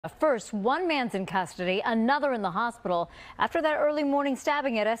First, one man's in custody, another in the hospital after that early morning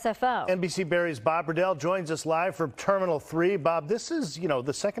stabbing at SFO. NBC Barry's Bob Redell joins us live from Terminal 3. Bob, this is,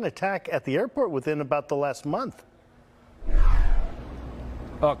 the second attack at the airport within about the last month.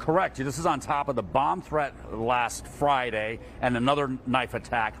 Correct. This is on top of the bomb threat last Friday and another knife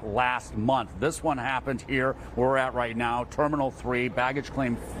attack last month. This one happened here where we're at right now, Terminal 3, baggage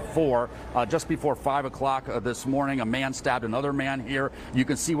claim 4. Just before 5 o'clock this morning, a man stabbed another man here. You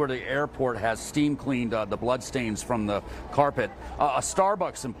can see where the airport has steam cleaned the blood stains from the carpet. A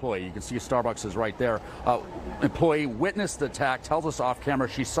Starbucks employee, you can see Starbucks is right there, employee witnessed the attack, tells us off camera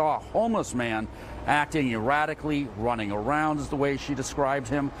she saw a homeless man acting erratically, running around is the way she described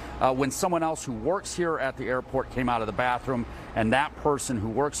him, when someone else who works here at the airport came out of the bathroom, and that person who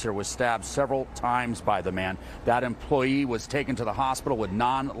works here was stabbed several times by the man. That employee was taken to the hospital with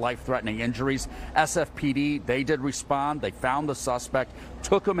non-life-threatening injuries. SFPD, they did respond. They found the suspect,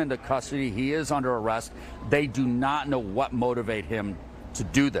 took him into custody. He is under arrest. They do not know what motivated him to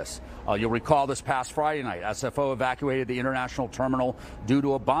do this. You'll recall this past Friday night, SFO evacuated the international terminal due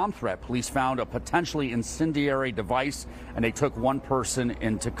to a bomb threat. Police found a potentially incendiary device, and they took one person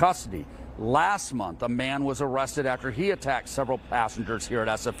into custody. Last month, a man was arrested after he attacked several passengers here at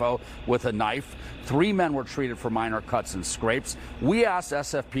SFO with a knife. 3 men were treated for minor cuts and scrapes. We asked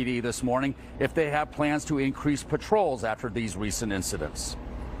SFPD this morning if they have plans to increase patrols after these recent incidents.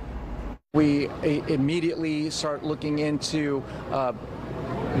 We immediately start looking into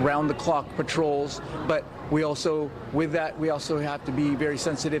round-the-clock patrols, but we also have to be very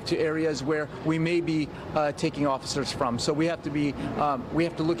sensitive to areas where we may be taking officers from. So we have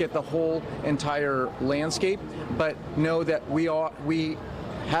to look at the whole entire landscape, but know that we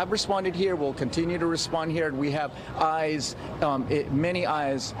have responded here. We'll continue to respond here. We have eyes, many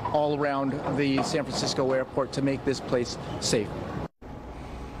eyes all around the San Francisco airport to make this place safe.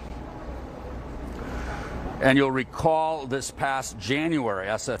 And you'll recall this past January,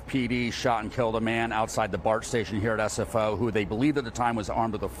 SFPD shot and killed a man outside the BART station here at SFO who they believed at the time was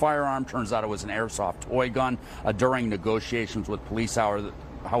armed with a firearm. Turns out it was an airsoft toy gun. During negotiations with police,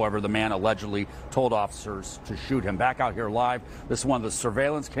 however, the man allegedly told officers to shoot him. Back out here live, this is one of the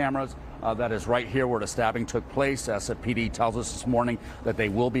surveillance cameras that is right here where the stabbing took place. SFPD tells us this morning that they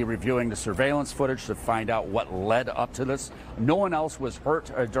will be reviewing the surveillance footage to find out what led up to this. No one else was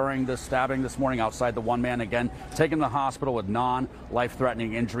hurt during the stabbing this morning outside. The one man, again, taken to the hospital with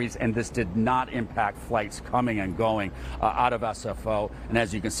non-life-threatening injuries, and this did not impact flights coming and going out of SFO. And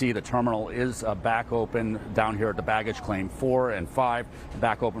as you can see, the terminal is back open down here at the baggage claim 4 and 5,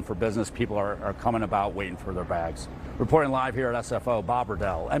 back open for business. People are coming about waiting for their bags. Reporting live here at SFO, Bob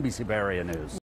Redell, NBC Bay Area News.